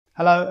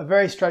Hello, a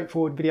very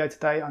straightforward video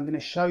today. I'm going to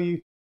show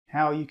you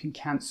how you can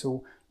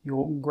cancel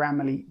your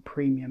Grammarly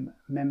Premium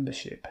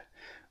membership.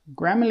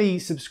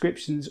 Grammarly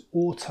subscriptions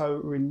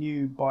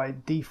auto-renew by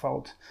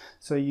default,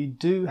 so you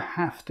do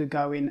have to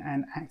go in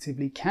and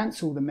actively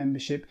cancel the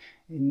membership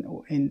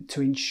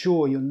to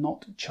ensure you're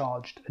not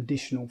charged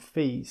additional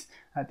fees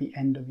at the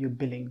end of your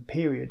billing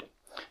period.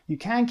 You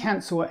can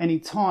cancel at any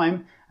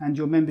time and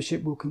your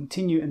membership will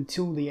continue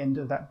until the end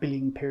of that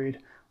billing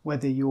period,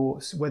 whether you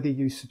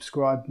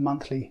subscribe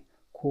monthly,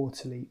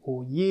 quarterly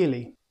or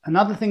yearly.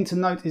 Another thing to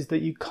note is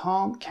that you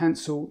can't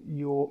cancel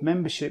your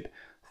membership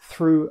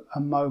through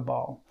a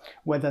mobile,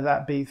 whether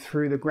that be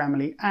through the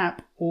Grammarly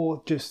app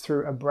or just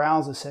through a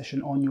browser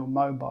session on your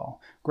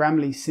mobile.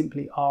 Grammarly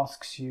simply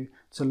asks you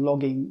to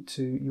log in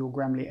to your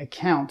Grammarly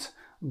account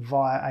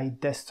via a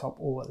desktop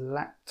or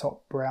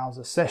laptop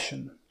browser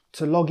session.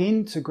 To log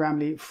in to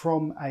Grammarly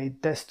from a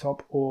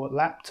desktop or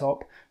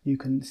laptop, you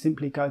can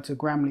simply go to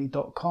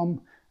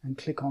grammarly.com and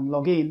click on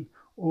login,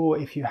 or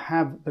if you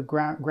have the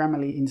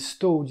Grammarly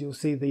installed, you'll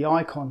see the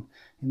icon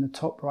in the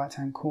top right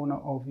hand corner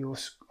of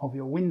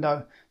your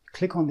window.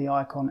 Click on the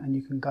icon and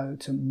you can go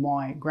to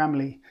My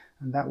Grammarly,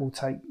 and that will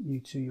take you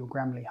to your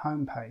Grammarly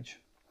homepage.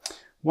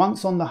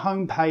 Once on the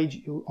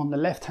homepage, on the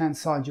left hand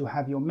side you'll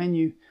have your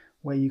menu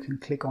where you can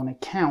click on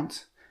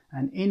Account,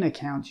 and in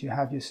Account you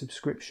have your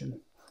subscription.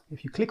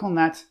 If you click on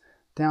that,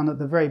 down at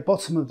the very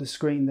bottom of the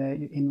screen there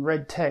in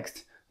red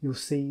text, you'll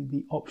see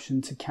the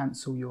option to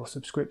cancel your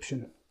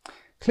subscription.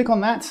 Click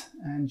on that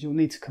and you'll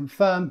need to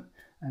confirm,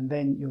 and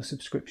then your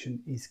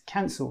subscription is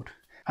cancelled.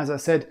 As I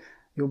said,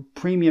 your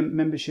premium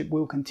membership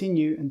will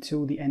continue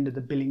until the end of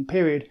the billing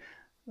period,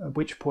 at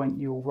which point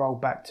you'll roll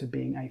back to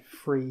being a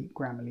free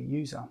Grammarly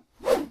user.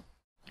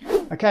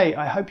 Okay,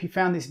 I hope you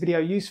found this video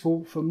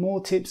useful. For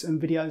more tips and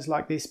videos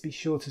like this, be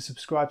sure to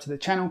subscribe to the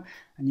channel,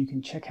 and you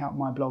can check out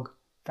my blog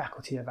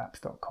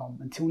facultyofapps.com.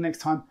 Until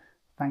next time,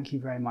 thank you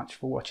very much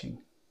for watching.